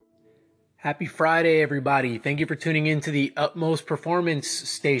Happy Friday, everybody. Thank you for tuning in to the Utmost Performance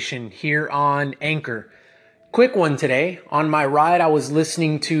Station here on Anchor. Quick one today. On my ride, I was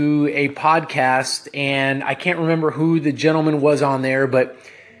listening to a podcast, and I can't remember who the gentleman was on there, but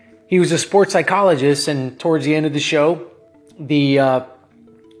he was a sports psychologist, and towards the end of the show, the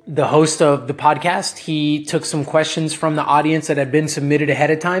host of the podcast, he took some questions from the audience that had been submitted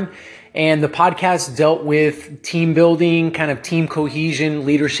ahead of time. And the podcast dealt with team building, kind of team cohesion,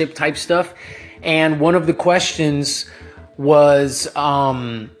 leadership type stuff. And one of the questions was,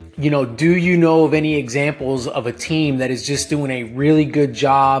 do you know of any examples of a team that is just doing a really good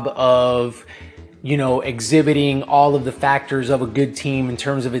job of, exhibiting all of the factors of a good team in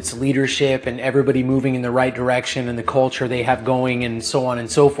terms of its leadership and everybody moving in the right direction and the culture they have going and so on and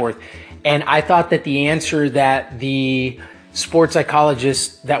so forth. And I thought that the answer that the sports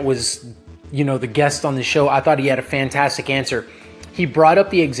psychologist that was, the guest on the show, I thought he had a fantastic answer. He brought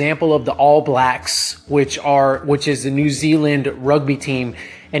up the example of the All Blacks, which is the New Zealand rugby team.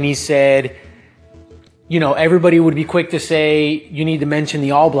 And he said, everybody would be quick to say, you need to mention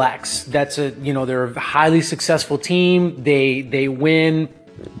the All Blacks. They're a highly successful team. They win.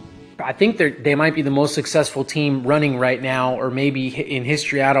 I think they might be the most successful team running right now, or maybe in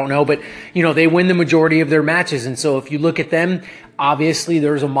history, I don't know. But, they win the majority of their matches. And so if you look at them, obviously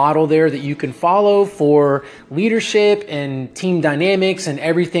there's a model there that you can follow for leadership and team dynamics and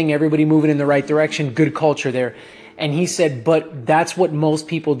everything, everybody moving in the right direction, good culture there. And he said, but that's what most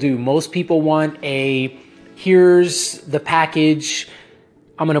people do. Most people want here's the package.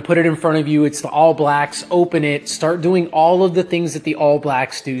 I'm going to put it in front of you. It's the All Blacks. Open it. Start doing all of the things that the All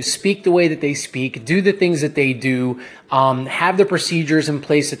Blacks do. Speak the way that they speak. Do the things that they do. Have the procedures in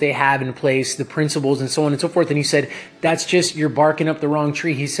place that they have in place, the principles and so on and so forth. And he said, that's just, you're barking up the wrong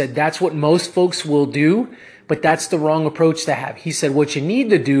tree. He said, that's what most folks will do, but that's the wrong approach to have. He said, what you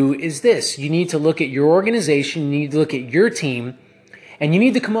need to do is this. You need to look at your organization. You need to look at your team. And you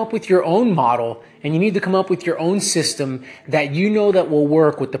need to come up with your own model, and you need to come up with your own system that that will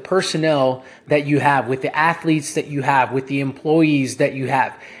work with the personnel that you have, with the athletes that you have, with the employees that you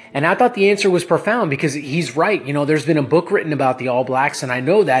have. And I thought the answer was profound because he's right. There's been a book written about the All Blacks, and I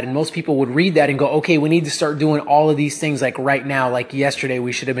know that, and most people would read that and go, okay, we need to start doing all of these things like right now, like yesterday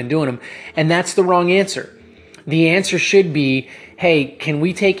we should have been doing them. And that's the wrong answer. The answer should be, hey, can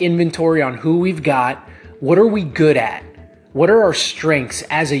we take inventory on who we've got? What are we good at? What are our strengths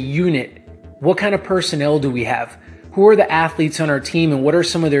as a unit? What kind of personnel do we have? Who are the athletes on our team, and what are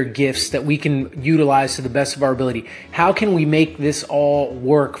some of their gifts that we can utilize to the best of our ability? How can we make this all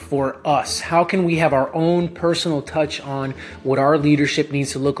work for us? How can we have our own personal touch on what our leadership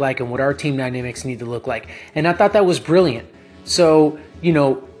needs to look like and what our team dynamics need to look like? And I thought that was brilliant. So,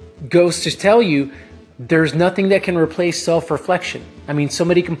 goes to tell you, there's nothing that can replace self-reflection. I mean,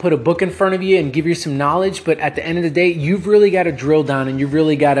 somebody can put a book in front of you and give you some knowledge, but at the end of the day, you've really got to drill down and you've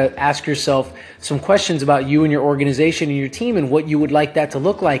really got to ask yourself some questions about you and your organization and your team and what you would like that to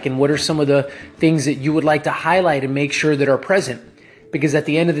look like and what are some of the things that you would like to highlight and make sure that are present. Because at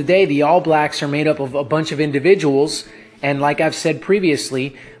the end of the day, the All Blacks are made up of a bunch of individuals, and like I've said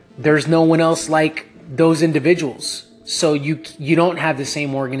previously, there's no one else like those individuals. So you don't have the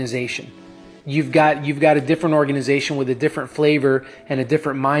same organization. You've got a different organization with a different flavor and a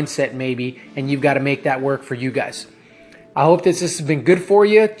different mindset maybe, and you've got to make that work for you guys. I hope this has been good for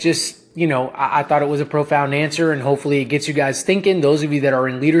you. Just, I thought it was a profound answer, and hopefully it gets you guys thinking. Those of you that are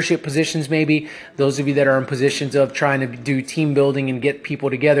in leadership positions maybe, those of you that are in positions of trying to do team building and get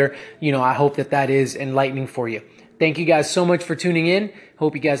people together, I hope that is enlightening for you. Thank you guys so much for tuning in.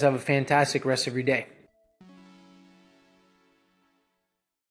 Hope you guys have a fantastic rest of your day.